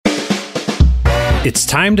It's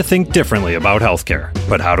time to think differently about healthcare,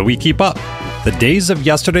 but how do we keep up? The days of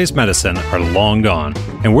yesterday's medicine are long gone,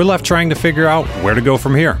 and we're left trying to figure out where to go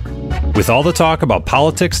from here. With all the talk about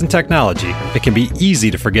politics and technology, it can be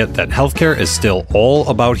easy to forget that healthcare is still all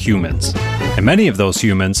about humans. And many of those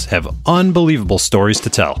humans have unbelievable stories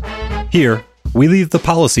to tell. Here, we leave the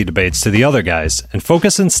policy debates to the other guys and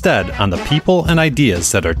focus instead on the people and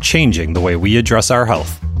ideas that are changing the way we address our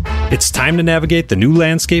health. It's time to navigate the new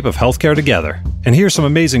landscape of healthcare together and hear some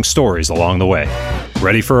amazing stories along the way.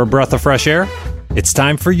 Ready for a breath of fresh air? It's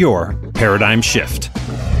time for your Paradigm Shift.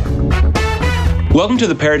 Welcome to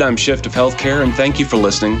the Paradigm Shift of Healthcare, and thank you for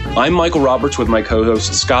listening. I'm Michael Roberts with my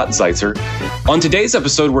co-host Scott Zeitzer. On today's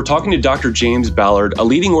episode, we're talking to Dr. James Ballard, a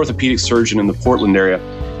leading orthopedic surgeon in the Portland area.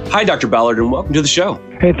 Hi, Dr. Ballard, and welcome to the show.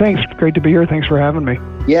 Hey, thanks. Great to be here. Thanks for having me.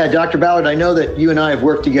 Yeah, Dr. Ballard, I know that you and I have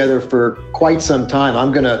worked together for quite some time.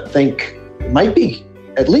 I'm going to think it might be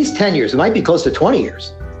at least 10 years. It might be close to 20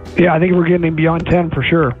 years. Yeah, I think we're getting beyond 10 for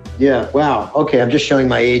sure. Yeah, wow. Okay, I'm just showing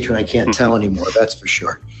my age when I can't tell anymore. That's for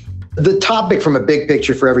sure. The topic from a big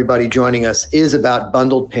picture for everybody joining us is about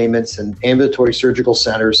bundled payments and ambulatory surgical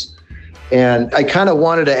centers. And I kind of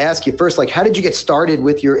wanted to ask you first, how did you get started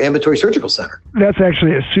with your ambulatory surgical center? That's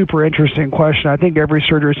actually a super interesting question. I think every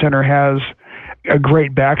surgery center has a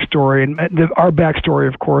great backstory. And our backstory,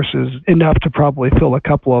 of course, is enough to probably fill a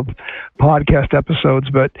couple of podcast episodes.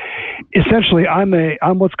 But essentially,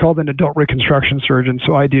 I'm what's called an adult reconstruction surgeon.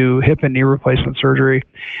 So I do hip and knee replacement surgery.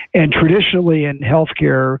 And traditionally in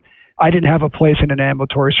healthcare, I didn't have a place in an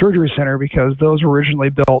ambulatory surgery center because those were originally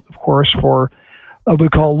built, of course, for what we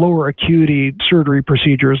call lower acuity surgery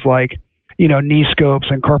procedures like, knee scopes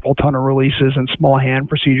and carpal tunnel releases and small hand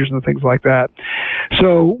procedures and things like that.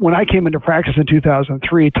 So when I came into practice in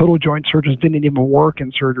 2003, total joint surgeons didn't even work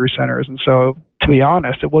in surgery centers. And so, to be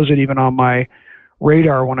honest, it wasn't even on my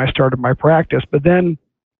radar when I started my practice. But then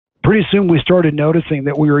pretty soon we started noticing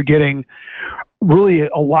that we were getting really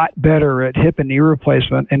a lot better at hip and knee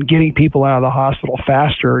replacement and getting people out of the hospital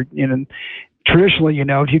faster. Traditionally,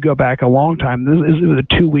 if you go back a long time, this was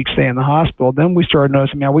a 2-week stay in the hospital. Then we started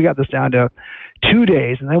noticing, we got this down to 2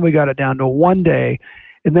 days, and then we got it down to 1 day.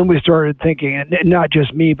 And then we started thinking, and not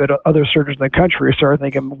just me, but other surgeons in the country started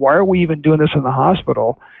thinking, why are we even doing this in the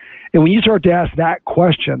hospital? And when you start to ask that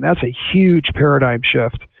question, that's a huge paradigm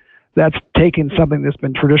shift. That's taking something that's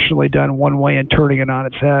been traditionally done one way and turning it on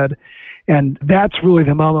its head. And that's really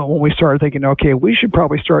the moment when we started thinking, okay, we should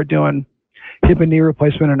probably start doing hip and knee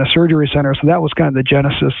replacement in a surgery center. So that was kind of the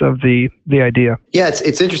genesis of the idea. Yeah,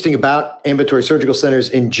 it's interesting about ambulatory surgical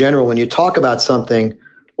centers in general. When you talk about something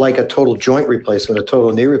like a total joint replacement, a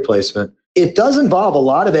total knee replacement, it does involve a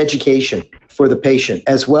lot of education for the patient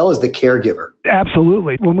as well as the caregiver.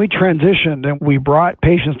 Absolutely. When we transitioned and we brought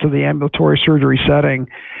patients to the ambulatory surgery setting,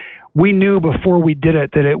 we knew before we did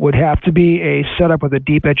it that it would have to be a setup with a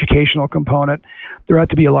deep educational component. There had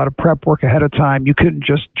to be a lot of prep work ahead of time. You couldn't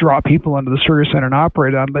just draw people into the surgery center and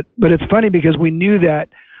operate on them. But it's funny because we knew that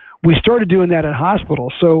we started doing that in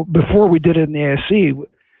hospitals. So before we did it in the ASC,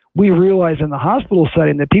 we realized in the hospital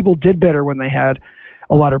setting that people did better when they had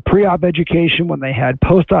a lot of pre-op education, when they had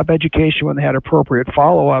post-op education, when they had appropriate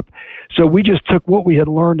follow-up. So we just took what we had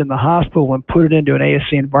learned in the hospital and put it into an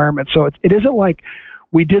ASC environment. So it isn't like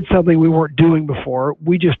we did something we weren't doing before.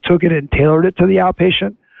 We just took it and tailored it to the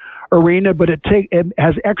outpatient arena, but it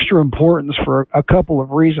has extra importance for a couple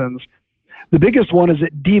of reasons. The biggest one is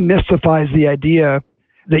it demystifies the idea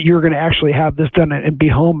that you're going to actually have this done and be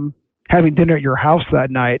home having dinner at your house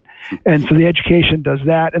that night. And so the education does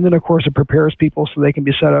that. And then, of course, it prepares people so they can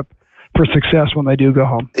be set up for success when they do go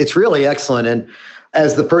home. It's really excellent. And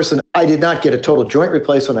as the person, I did not get a total joint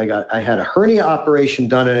replacement. I had a hernia operation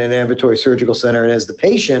done in an ambulatory surgical center. And as the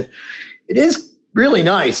patient, it is really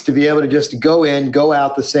nice to be able to just go in, go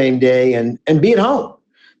out the same day and be at home.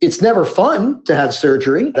 It's never fun to have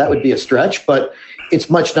surgery. That would be a stretch, but it's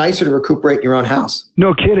much nicer to recuperate in your own house.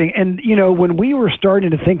 No kidding. And, when we were starting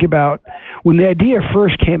to think about, when the idea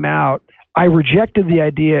first came out, I rejected the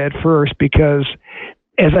idea at first because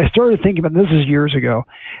as I started thinking about, this is years ago,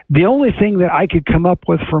 the only thing that I could come up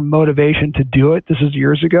with for motivation to do it, this is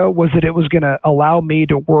years ago, was that it was going to allow me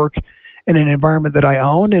to work in an environment that I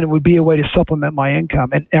owned, and it would be a way to supplement my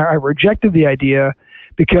income. And I rejected the idea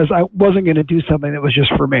because I wasn't going to do something that was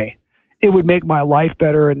just for me. It would make my life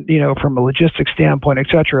better and, from a logistics standpoint, et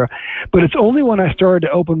cetera. But it's only when I started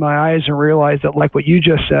to open my eyes and realize that, like what you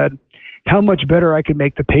just said, how much better I could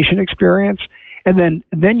make the patient experience. And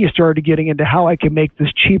then you started getting into how I can make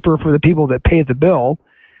this cheaper for the people that pay the bill,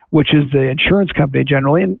 which is the insurance company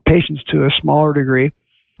generally, and patients to a smaller degree.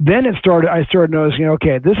 Then I started noticing,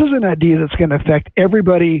 okay, this is an idea that's going to affect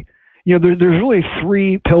everybody there's really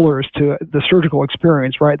three pillars to the surgical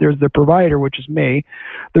experience, right? There's the provider, which is me.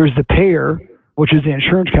 There's the payer, which is the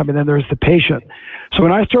insurance company. Then there's the patient. So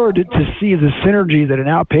when I started to see the synergy that an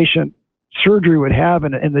outpatient surgery would have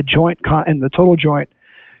in the in the total joint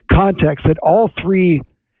context, that all three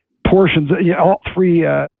portions, all three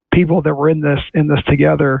people that were in this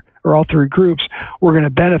together, or all three groups, were going to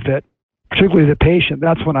benefit, particularly the patient.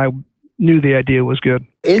 That's when I knew the idea was good.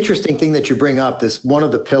 Interesting thing that you bring up, this one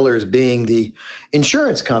of the pillars being the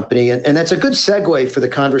insurance company, and that's a good segue for the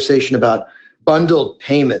conversation about bundled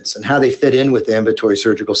payments and how they fit in with the ambulatory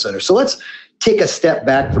surgical center. So let's take a step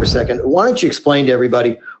back for a second. Why don't you explain to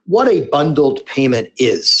everybody what a bundled payment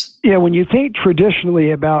is? Yeah, when you think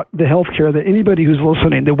traditionally about the healthcare, that anybody who's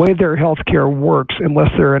listening, the way their healthcare works,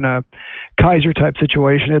 unless they're in a Kaiser type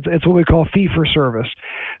situation, it's what we call fee for service.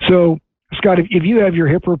 So Scott, if you have your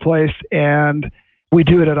hip replaced and we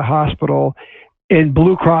do it at a hospital, and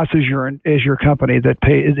Blue Cross is your company that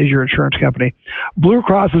is your insurance company, Blue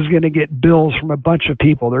Cross is going to get bills from a bunch of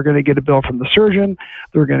people. They're going to get a bill from the surgeon.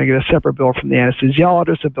 They're going to get a separate bill from the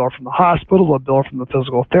anesthesiologist, a bill from the hospital, a bill from the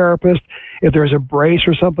physical therapist. If there's a brace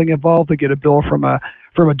or something involved, they get a bill from a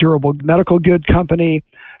durable medical good company.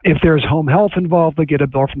 If there's home health involved, they get a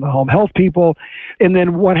bill from the home health people. And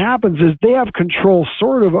then what happens is they have control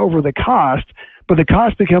sort of over the cost, but the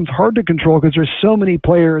cost becomes hard to control because there's so many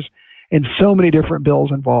players and so many different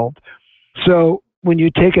bills involved. So when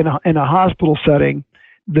you take in a hospital setting,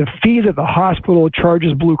 the fee that the hospital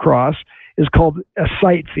charges Blue Cross is called a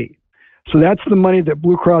site fee. So that's the money that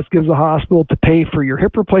Blue Cross gives the hospital to pay for your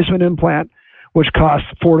hip replacement implant, which costs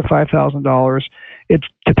 $4,000 to $5,000. It's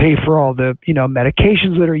to pay for all the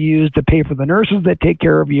medications that are used, to pay for the nurses that take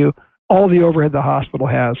care of you, all the overhead the hospital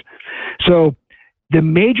has. So the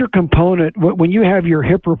major component, when you have your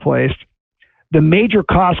hip replaced, the major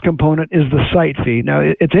cost component is the site fee. Now,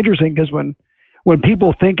 it's interesting because when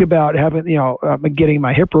people think about having, getting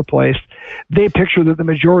my hip replaced, they picture that the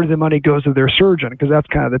majority of the money goes to their surgeon, because that's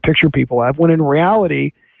kind of the picture people have. When in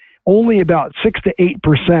reality, only about 6 to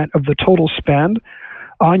 8% of the total spend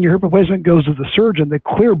on your hip replacement goes to the surgeon. The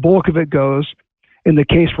clear bulk of it goes, in the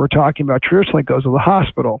case we're talking about traditionally, goes to the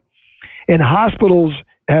hospital. And hospitals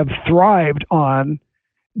have thrived on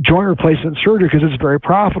joint replacement surgery because it's very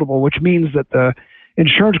profitable, which means that the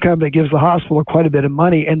insurance company gives the hospital quite a bit of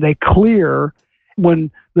money, and they clear, when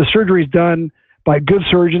the surgery is done by good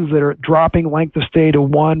surgeons that are dropping length of stay to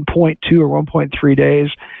 1.2 or 1.3 days,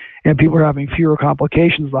 and people are having fewer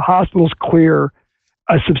complications, the hospitals clear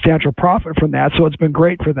a substantial profit from that. So it's been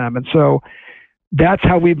great for them. And so that's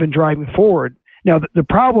how we've been driving forward. Now, the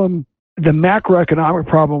problem, the macroeconomic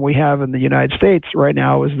problem we have in the United States right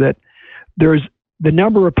now is that there's the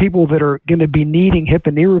number of people that are going to be needing hip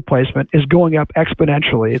and knee replacement is going up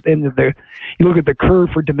exponentially. And you look at the curve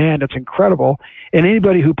for demand, it's incredible. And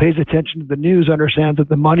anybody who pays attention to the news understands that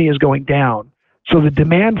the money is going down. So the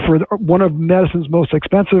demand for one of medicine's most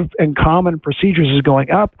expensive and common procedures is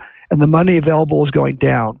going up, and the money available is going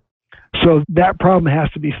down. So that problem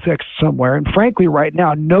has to be fixed somewhere. And frankly, right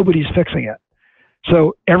now, nobody's fixing it.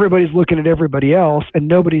 So everybody's looking at everybody else,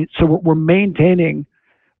 and so we're maintaining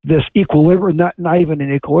this equilibrium, not even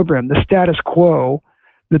an equilibrium, the status quo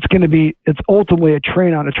that's going to be, it's ultimately a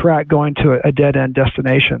train on a track going to a dead-end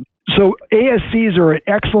destination. So ASCs are an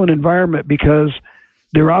excellent environment because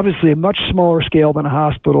they're obviously a much smaller scale than a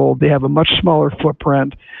hospital. They have a much smaller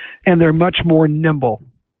footprint, and they're much more nimble.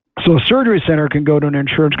 So a surgery center can go to an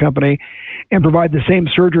insurance company and provide the same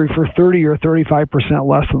surgery for 30 or 35%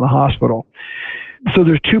 less than the hospital. So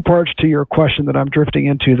there's two parts to your question that I'm drifting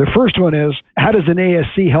into. The first one is, how does an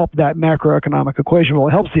ASC help that macroeconomic equation? Well,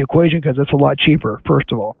 it helps the equation because it's a lot cheaper,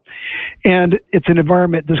 first of all. And it's an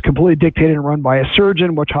environment that's completely dictated and run by a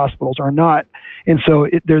surgeon, which hospitals are not. And so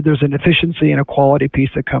there's an efficiency and a quality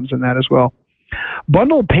piece that comes in that as well.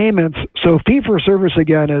 Bundled payments, so fee for service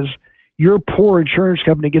again is your poor insurance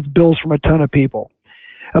company gets bills from a ton of people.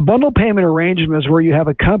 A bundled payment arrangement is where you have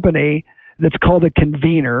a company that's called a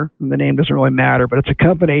convener, and the name doesn't really matter, but it's a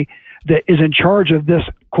company that is in charge of this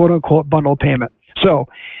quote-unquote bundled payment. So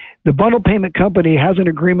the bundled payment company has an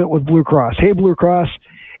agreement with Blue Cross. Hey, Blue Cross,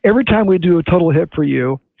 every time we do a total hip for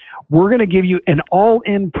you, we're going to give you an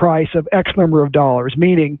all-in price of X number of dollars,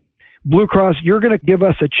 meaning Blue Cross, you're going to give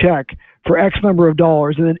us a check for X number of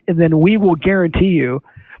dollars, and then we will guarantee you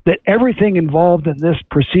that everything involved in this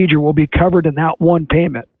procedure will be covered in that one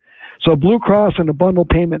payment. So Blue Cross in a bundle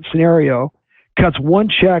payment scenario cuts one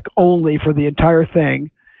check only for the entire thing,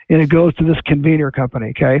 and it goes to this convener company,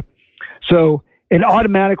 okay? So, and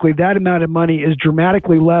automatically that amount of money is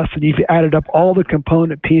dramatically less than if you added up all the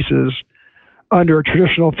component pieces under a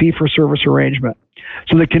traditional fee-for-service arrangement.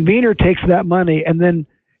 So the convener takes that money and then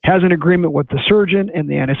has an agreement with the surgeon and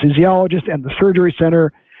the anesthesiologist and the surgery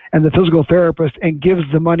center and the physical therapist and gives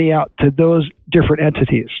the money out to those different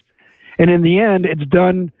entities. And in the end, it's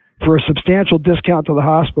done for a substantial discount to the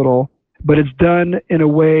hospital, but it's done in a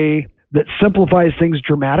way that simplifies things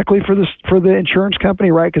dramatically for the insurance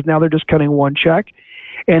company, right? Because now they're just cutting one check.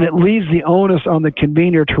 And it leaves the onus on the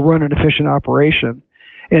convener to run an efficient operation.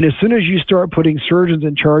 And as soon as you start putting surgeons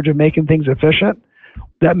in charge of making things efficient,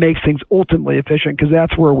 that makes things ultimately efficient, because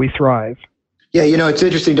that's where we thrive. Yeah, it's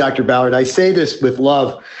interesting, Dr. Ballard. I say this with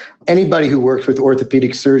love. Anybody who works with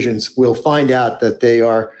orthopedic surgeons will find out that they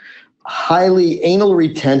are highly anal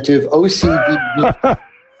retentive, OCD.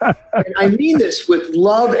 And I mean this with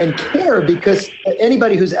love and care, because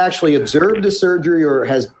anybody who's actually observed a surgery or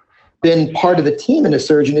has been part of the team in a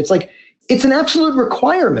surgeon, it's like, it's an absolute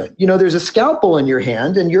requirement. There's a scalpel in your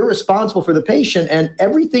hand and you're responsible for the patient, and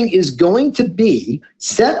everything is going to be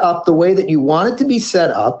set up the way that you want it to be set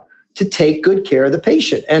up to take good care of the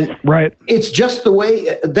patient. And right. It's just the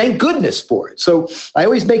way, thank goodness for it. So I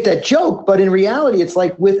always make that joke, but in reality, it's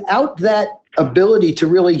like without that ability to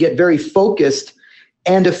really get very focused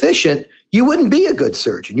and efficient, you wouldn't be a good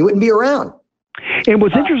surgeon. You wouldn't be around. And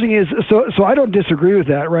what's interesting is, so I don't disagree with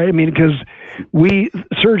that, right? I mean, because we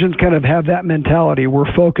surgeons kind of have that mentality.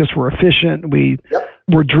 We're focused, we're efficient,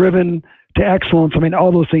 we're driven to excellence. I mean,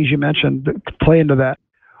 all those things you mentioned play into that.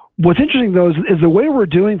 What's interesting, though, is the way we're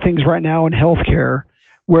doing things right now in healthcare,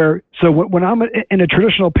 where, so when I'm in a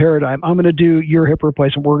traditional paradigm, I'm going to do your hip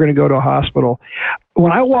replacement, we're going to go to a hospital.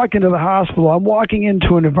 When I walk into the hospital, I'm walking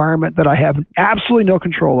into an environment that I have absolutely no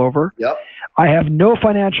control over. Yep. I have no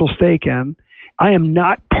financial stake in. I am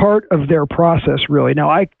not part of their process, really.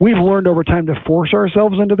 Now, we've learned over time to force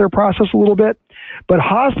ourselves into their process a little bit, but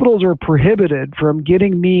hospitals are prohibited from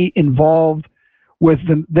getting me involved with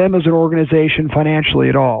them as an organization financially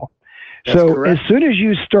at all. That's so correct. As soon as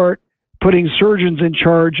you start putting surgeons in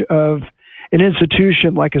charge of an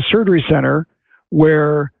institution like a surgery center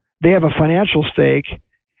where they have a financial stake,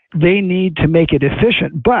 they need to make it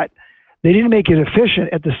efficient, but they need to make it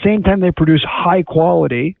efficient at the same time they produce high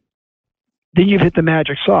quality. Then you've hit the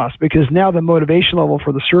magic sauce, because now the motivation level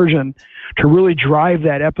for the surgeon to really drive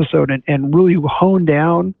that episode and really hone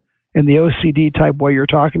down in the OCD type way you're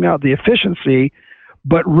talking about, the efficiency,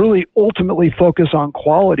 but really ultimately focus on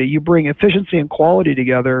quality. You bring efficiency and quality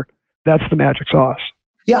together, that's the magic sauce.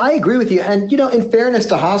 Yeah, I agree with you. And, in fairness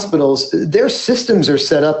to hospitals, their systems are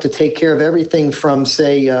set up to take care of everything from,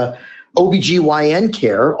 say, OBGYN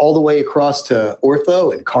care all the way across to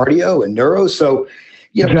ortho and cardio and neuro. So,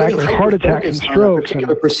 exactly. Heart attacks and strokes.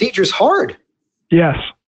 Particular procedures hard. Yes.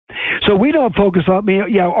 So we don't focus on,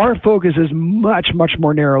 our focus is much, much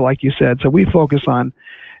more narrow, like you said. So we focus on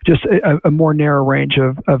just a more narrow range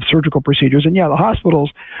of surgical procedures. And the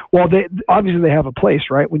hospitals, well, they have a place,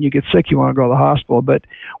 right? When you get sick, you want to go to the hospital. But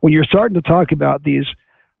when you're starting to talk about these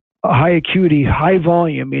high acuity, high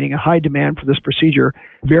volume, meaning a high demand for this procedure,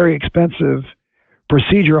 very expensive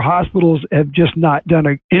procedure, hospitals have just not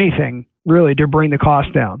done anything really to bring the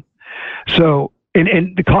cost down. So,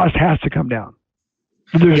 and the cost has to come down.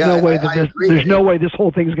 There's no way this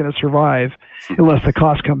whole thing is going to survive unless the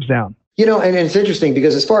cost comes down. And it's interesting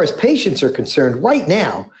because as far as patients are concerned, right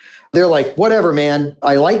now, they're like, whatever, man,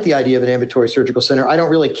 I like the idea of an ambulatory surgical center. I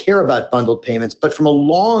don't really care about bundled payments. But from a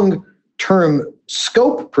long-term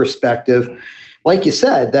scope perspective, like you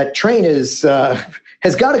said, that train has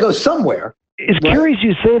got to go somewhere. It's curious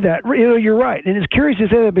you say that. You're right. And it's curious you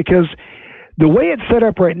say that because the way it's set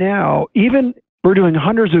up right now, even we're doing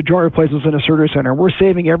hundreds of joint replacements in a surgery center. We're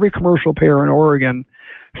saving every commercial payer in Oregon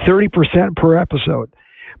 30% per episode.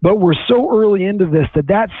 But we're so early into this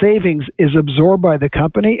that savings is absorbed by the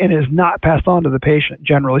company and is not passed on to the patient,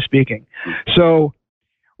 generally speaking. So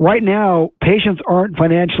right now, patients aren't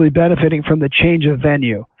financially benefiting from the change of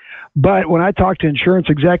venue. But when I talk to insurance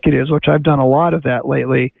executives, which I've done a lot of that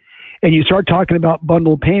lately, and you start talking about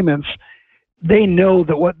bundled payments, they know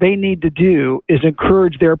that what they need to do is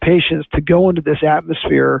encourage their patients to go into this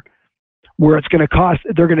atmosphere where it's going to cost,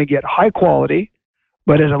 they're going to get high quality,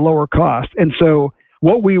 but at a lower cost. And so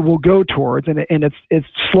what we will go towards, and it's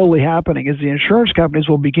slowly happening, is the insurance companies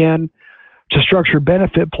will begin to structure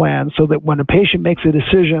benefit plans so that when a patient makes a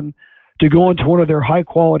decision to go into one of their high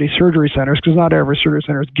quality surgery centers, because not every surgery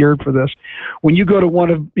center is geared for this. When you go to one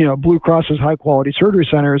of Blue Cross's high quality surgery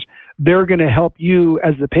centers, they're going to help you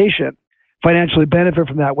as the patient financially benefit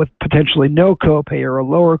from that with potentially no copay or a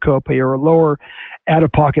lower copay or a lower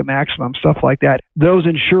out-of-pocket maximum, stuff like that. Those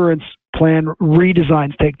insurance plan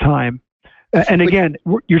redesigns take time. And again,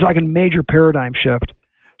 you're talking major paradigm shift.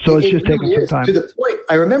 So it's just taking some time. To the point,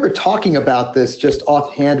 I remember talking about this just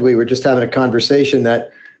offhand. We were just having a conversation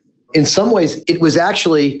that in some ways it was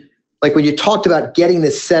actually like when you talked about getting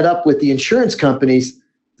this set up with the insurance companies,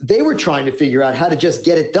 they were trying to figure out how to just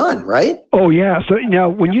get it done, right? Oh, yeah. So now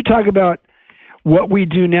when you talk about what we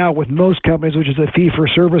do now with most companies, which is a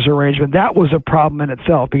fee-for-service arrangement, that was a problem in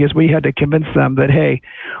itself because we had to convince them that, hey,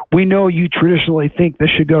 we know you traditionally think this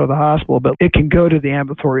should go to the hospital, but it can go to the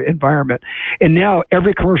ambulatory environment. And now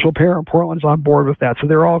every commercial payer in Portland is on board with that. So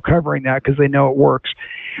they're all covering that because they know it works.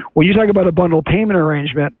 When you talk about a bundled payment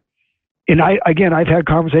arrangement, and I've had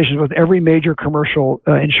conversations with every major commercial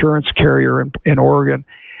insurance carrier in Oregon.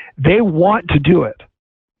 They want to do it.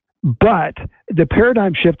 But the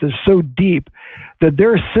paradigm shift is so deep that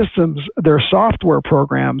their systems, their software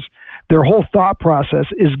programs, their whole thought process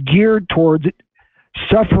is geared towards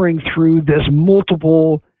suffering through this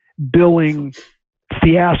multiple billing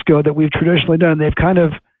fiasco that we've traditionally done. They've kind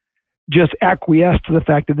of just acquiesced to the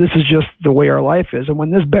fact that this is just the way our life is. And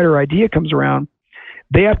when this better idea comes around,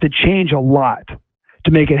 they have to change a lot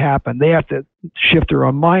to make it happen. They have to shift their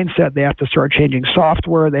own mindset. They have to start changing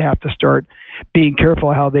software. They have to start being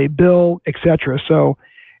careful how they bill, et cetera. So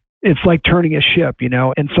it's like turning a ship,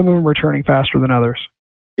 and some of them are turning faster than others.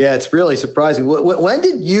 Yeah, it's really surprising. When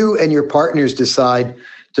did you and your partners decide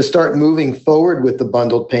to start moving forward with the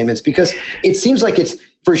bundled payments? Because it seems like it's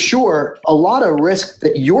for sure a lot of risk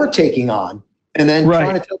that you're taking on and then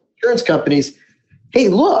trying to tell insurance companies, hey,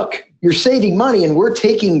 look, you're saving money and we're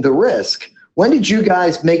taking the risk. When did you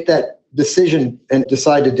guys make that decision and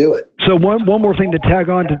decide to do it? So one more thing to tag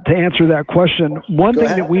on to answer that question. One thing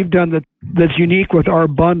that we've done that's unique with our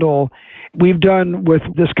bundle, we've done with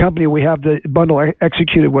this company we have the bundle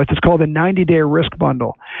executed with. It's called a 90-day risk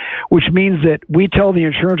bundle, which means that we tell the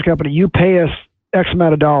insurance company, you pay us X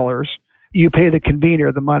amount of dollars, you pay the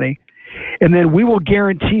convener the money, and then we will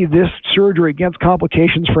guarantee this surgery against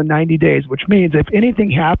complications for 90 days, which means if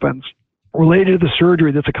anything happens related to the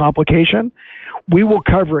surgery that's a complication, we will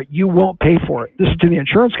cover it. You won't pay for it. This is to the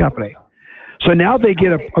insurance company. So now they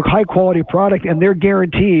get a high quality product and they're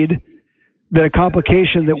guaranteed that a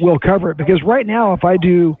complication that will cover it. Because right now, if I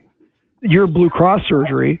do your Blue Cross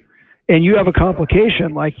surgery and you have a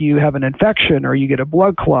complication like you have an infection or you get a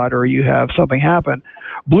blood clot or you have something happen,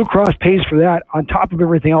 Blue Cross pays for that on top of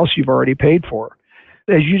everything else you've already paid for.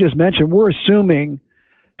 As you just mentioned, we're assuming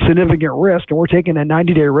significant risk, and we're taking a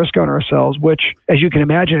 90-day risk on ourselves, which, as you can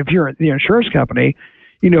imagine, if you're the insurance company,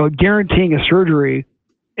 guaranteeing a surgery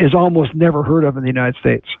is almost never heard of in the United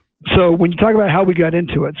States. So when you talk about how we got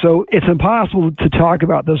into it, so it's impossible to talk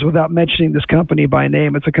about this without mentioning this company by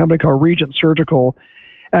name. It's a company called Regent Surgical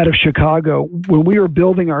out of Chicago. When we were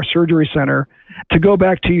building our surgery center, to go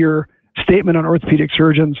back to your statement on orthopedic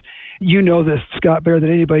surgeons, you know this, Scott, better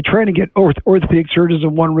than anybody. Trying to get orthopedic surgeons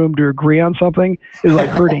in one room to agree on something is like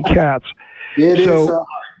herding cats.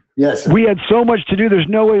 Yes. We had so much to do, there's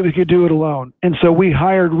no way we could do it alone. And so we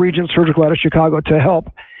hired Regent Surgical out of Chicago to help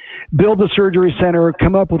build the surgery center,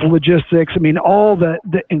 come up with logistics. I mean, all the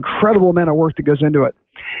incredible amount of work that goes into it.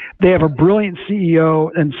 They have a brilliant CEO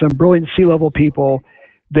and some brilliant C-level people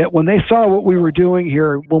that when they saw what we were doing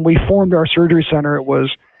here, when we formed our surgery center, it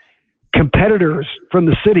was competitors from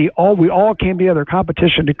the city. We all came together,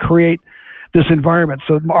 competition to create this environment.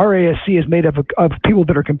 So our ASC is made up of people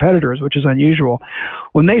that are competitors, which is unusual.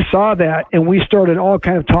 When they saw that and we started all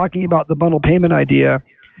kind of talking about the bundle payment idea,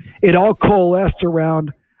 it all coalesced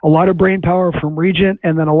around a lot of brain power from Regent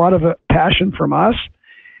and then a lot of passion from us.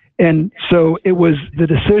 And so it was the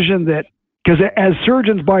decision that, because as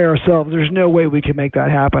surgeons by ourselves, there's no way we can make that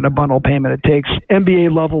happen, a bundle payment. It takes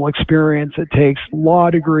MBA level experience. It takes law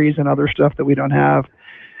degrees and other stuff that we don't have.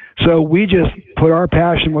 So we just put our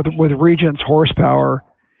passion with Regent's horsepower,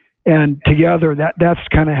 and together that's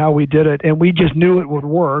kind of how we did it. And we just knew it would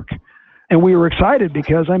work. And we were excited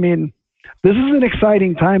because, I mean, this is an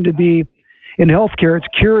exciting time to be in healthcare. It's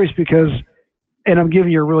curious because, and I'm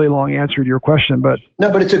giving you a really long answer to your question, but.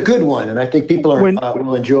 No, but it's a good one. And I think people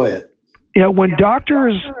will enjoy it. Yeah, when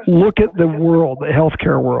doctors look at the world, the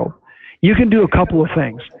healthcare world, you can do a couple of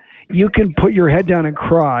things. You can put your head down and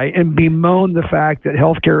cry and bemoan the fact that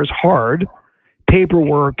healthcare is hard,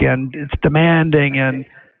 paperwork, and it's demanding, and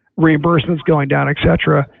reimbursements going down, et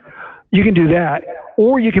cetera. You can do that.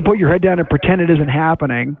 Or you can put your head down and pretend it isn't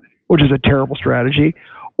happening, which is a terrible strategy.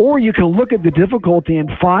 Or you can look at the difficulty and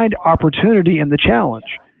find opportunity in the challenge.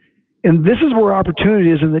 And this is where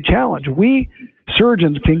opportunity is in the challenge. We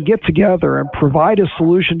surgeons can get together and provide a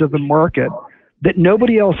solution to the market that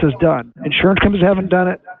nobody else has done. Insurance companies haven't done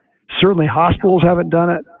it. Certainly hospitals haven't done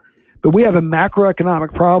it. But we have a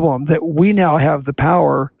macroeconomic problem that we now have the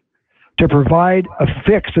power to provide a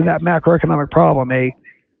fix to that macroeconomic problem, a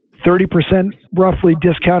 30% roughly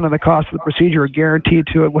discount on the cost of the procedure, guaranteed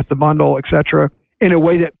to it with the bundle, et cetera, in a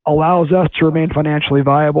way that allows us to remain financially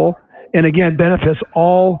viable, and again, benefits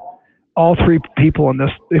all three people in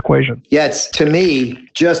this equation. Yeah, it's, to me,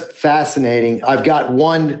 just fascinating. I've got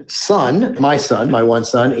one son, my one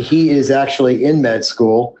son. He is actually in med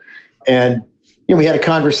school. And we had a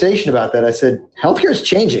conversation about that. I said, healthcare is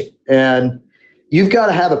changing, and you've got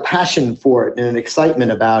to have a passion for it and an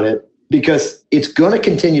excitement about it, because it's going to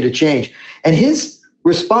continue to change. And his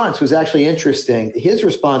response was actually interesting. His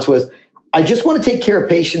response was, I just want to take care of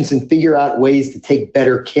patients and figure out ways to take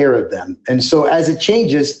better care of them. And so as it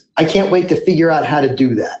changes, I can't wait to figure out how to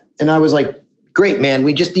do that. And I was like, great, man,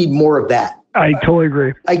 we just need more of that. I totally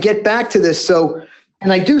agree. I get back to this. So,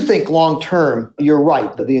 and I do think long term, you're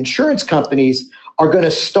right, that the insurance companies are going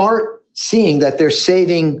to start seeing that they're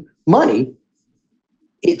saving money.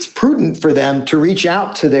 It's prudent for them to reach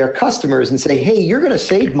out to their customers and say, hey, you're going to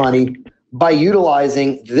save money by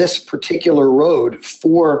utilizing this particular road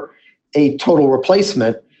for a total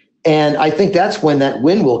replacement. And I think that's when that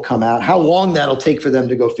win will come out. How long that'll take for them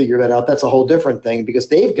to go figure that out, that's a whole different thing, because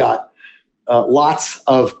they've got lots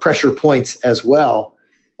of pressure points as well.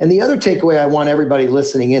 And the other takeaway I want everybody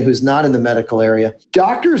listening in who's not in the medical area,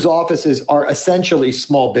 doctors' offices are essentially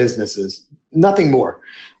small businesses, nothing more.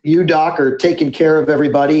 You, doc, are taking care of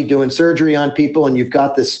everybody, doing surgery on people, and you've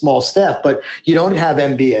got this small staff, but you don't have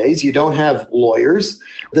MBAs, you don't have lawyers.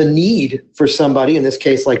 The need for somebody, in this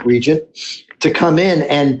case like Regent, to come in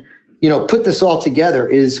and put this all together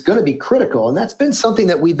is going to be critical. And that's been something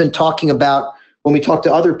that we've been talking about when we talk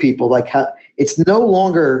to other people, like how it's no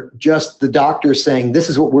longer just the doctor saying, this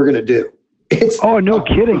is what we're going to do. It's no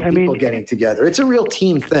kidding. People getting together. It's a real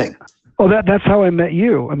team thing. Well, that's how I met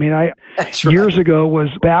you. I mean, years ago was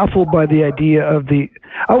baffled by the idea of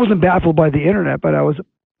I wasn't baffled by the internet, but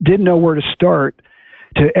didn't know where to start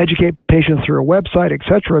to educate patients through a website, et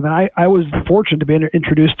cetera. Then I was fortunate to be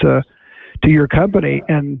introduced to your company.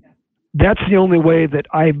 And that's the only way that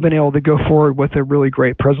I've been able to go forward with a really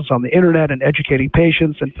great presence on the internet and educating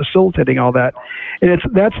patients and facilitating all that. And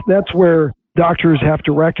that's where doctors have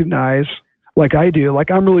to recognize, like I do,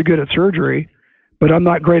 like I'm really good at surgery, but I'm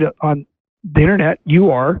not great on the internet. You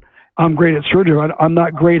are. I'm great at surgery. I'm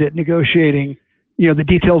not great at negotiating, the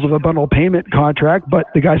details of a bundle payment contract, but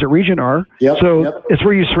the guys at Regent are. It's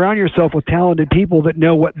where you surround yourself with talented people that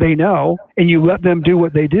know what they know, and you let them do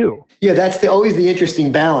what they do. Yeah, that's always the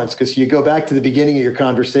interesting balance, because you go back to the beginning of your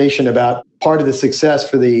conversation about part of the success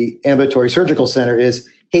for the ambulatory surgical center is,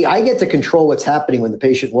 hey, I get to control what's happening when the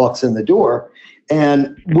patient walks in the door.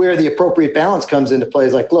 And where the appropriate balance comes into play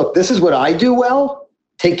is like, look, this is what I do well,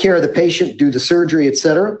 take care of the patient, do the surgery, et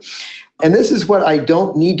cetera. And this is what I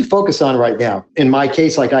don't need to focus on right now. In my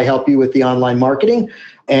case, like I help you with the online marketing,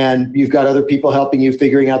 and you've got other people helping you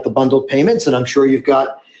figuring out the bundled payments. And I'm sure you've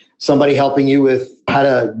got somebody helping you with how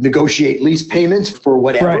to negotiate lease payments for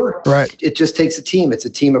whatever. Right. It just takes a team. It's a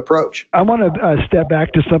team approach. I want to step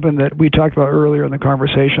back to something that we talked about earlier in the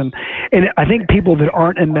conversation. And I think people that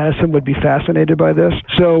aren't in medicine would be fascinated by this.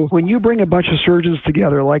 So when you bring a bunch of surgeons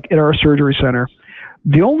together, like at our surgery center,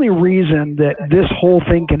 the only reason that this whole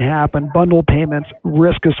thing can happen, bundle payments,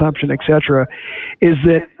 risk assumption, et cetera, is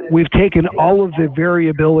that we've taken all of the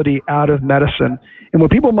variability out of medicine. And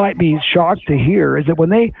what people might be shocked to hear is that when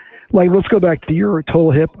they, let's go back to your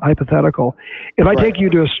total hip hypothetical. If I take you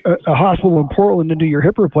to a hospital in Portland to do your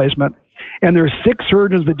hip replacement, and there's 6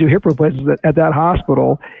 surgeons that do hip replacements at that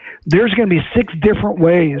hospital, there's going to be 6 different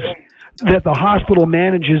ways that the hospital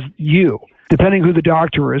manages you, depending who the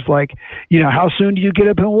doctor is. Like, how soon do you get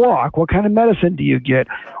up and walk? What kind of medicine do you get?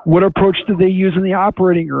 What approach do they use in the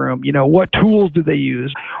operating room? What tools do they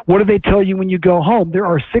use? What do they tell you when you go home? There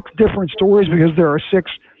are 6 different stories because there are 6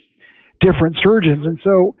 different surgeons. And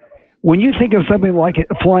so when you think of something like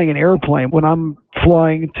flying an airplane, when I'm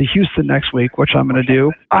flying to Houston next week, which I'm going to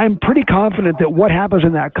do, I'm pretty confident that what happens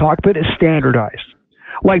in that cockpit is standardized.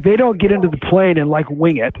 Like, they don't get into the plane and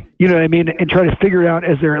wing it, you know what I mean, and try to figure it out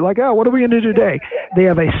as they're like, oh, what are we going to do today? They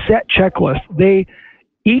have a set checklist.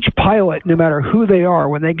 Each pilot, no matter who they are,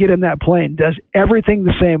 when they get in that plane, does everything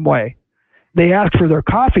the same way. They ask for their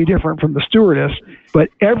coffee different from the stewardess, but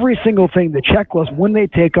every single thing, the checklist, when they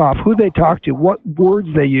take off, who they talk to, what words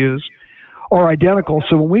they use, are identical.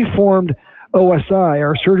 So when we formed OSI,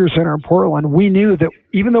 our surgery center in Portland, we knew that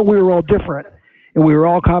even though we were all different and we were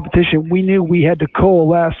all competition, we knew we had to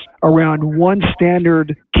coalesce around one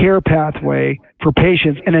standard care pathway for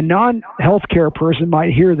patients. And a non-healthcare person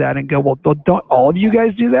might hear that and go, well, don't all of you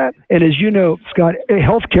guys do that? And as you know, Scott,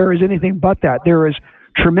 healthcare is anything but that. There is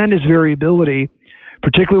tremendous variability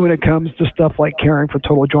particularly when it comes to stuff like caring for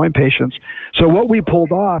total joint patients. So what we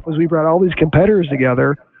pulled off was we brought all these competitors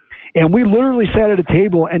together, and we literally sat at a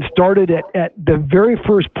table and started at the very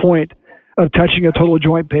first point of touching a total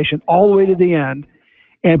joint patient all the way to the end,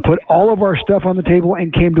 and put all of our stuff on the table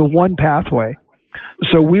and came to one pathway.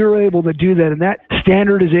 So we were able to do that, and that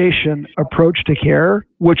standardization approach to care,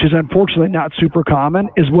 which is unfortunately not super common,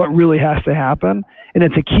 is what really has to happen, and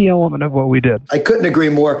it's a key element of what we did. I couldn't agree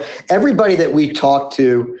more. Everybody that we talk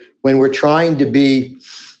to when we're trying to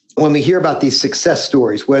when we hear about these success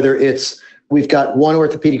stories, whether it's we've got one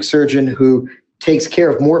orthopedic surgeon who takes care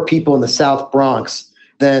of more people in the South Bronx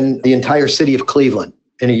than the entire city of Cleveland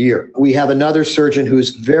in a year. We have another surgeon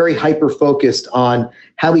who's very hyper-focused on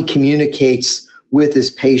how he communicates with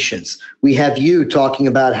his patients. We have you talking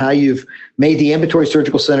about how you've made the ambulatory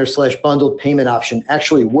surgical center / bundled payment option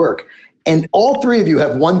actually work. And all three of you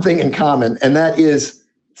have one thing in common, and that is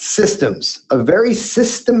systems, a very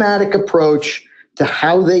systematic approach to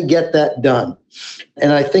how they get that done.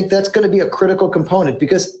 And I think that's going to be a critical component,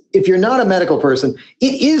 because if you're not a medical person,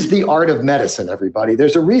 it is the art of medicine, everybody.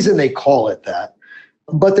 There's a reason they call it that.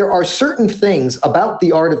 But there are certain things about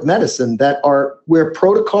the art of medicine that are where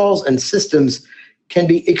protocols and systems can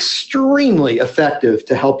be extremely effective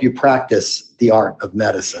to help you practice the art of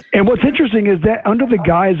medicine. And what's interesting is that under the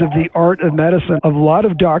guise of the art of medicine, a lot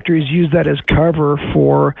of doctors use that as cover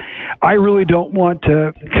for, I really don't want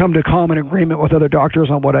to come to common agreement with other doctors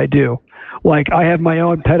on what I do. Like, I have my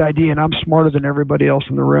own pet ID and I'm smarter than everybody else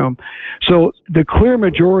in the room. So the clear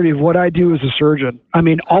majority of what I do as a surgeon, I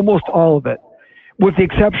mean, almost all of it, with the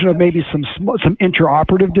exception of maybe some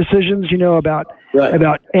intraoperative decisions,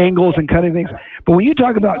 about angles and cutting things. But when you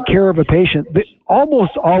talk about care of a patient,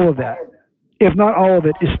 almost all of that, if not all of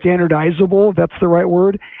it, is standardizable, if that's the right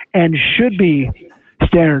word, and should be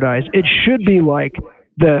standardized. It should be like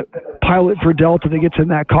the pilot for Delta that gets in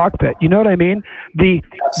that cockpit. You know what I mean? The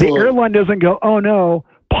airline doesn't go, oh no,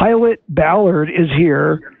 Pilot Ballard is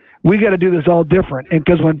here, we got to do this all different. And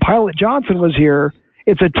because when Pilot Johnson was here,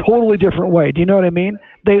 it's a totally different way. Do you know what I mean?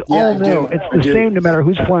 They all know it's the same no matter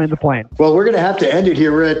who's flying the plane. Well, we're going to have to end it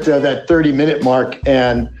here. We're at that 30-minute mark.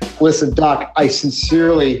 And listen, Doc, I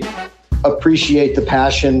sincerely appreciate the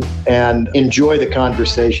passion and enjoy the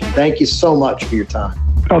conversation. Thank you so much for your time.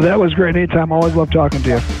 Oh, that was great. Anytime. Always love talking to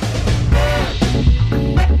you.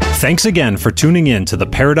 Thanks again for tuning in to the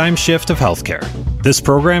Paradigm Shift of Healthcare. This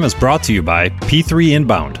program is brought to you by P3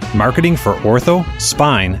 Inbound, marketing for ortho,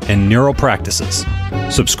 spine, and neuro practices.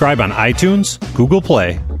 Subscribe on iTunes, Google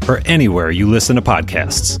Play, or anywhere you listen to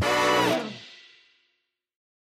podcasts.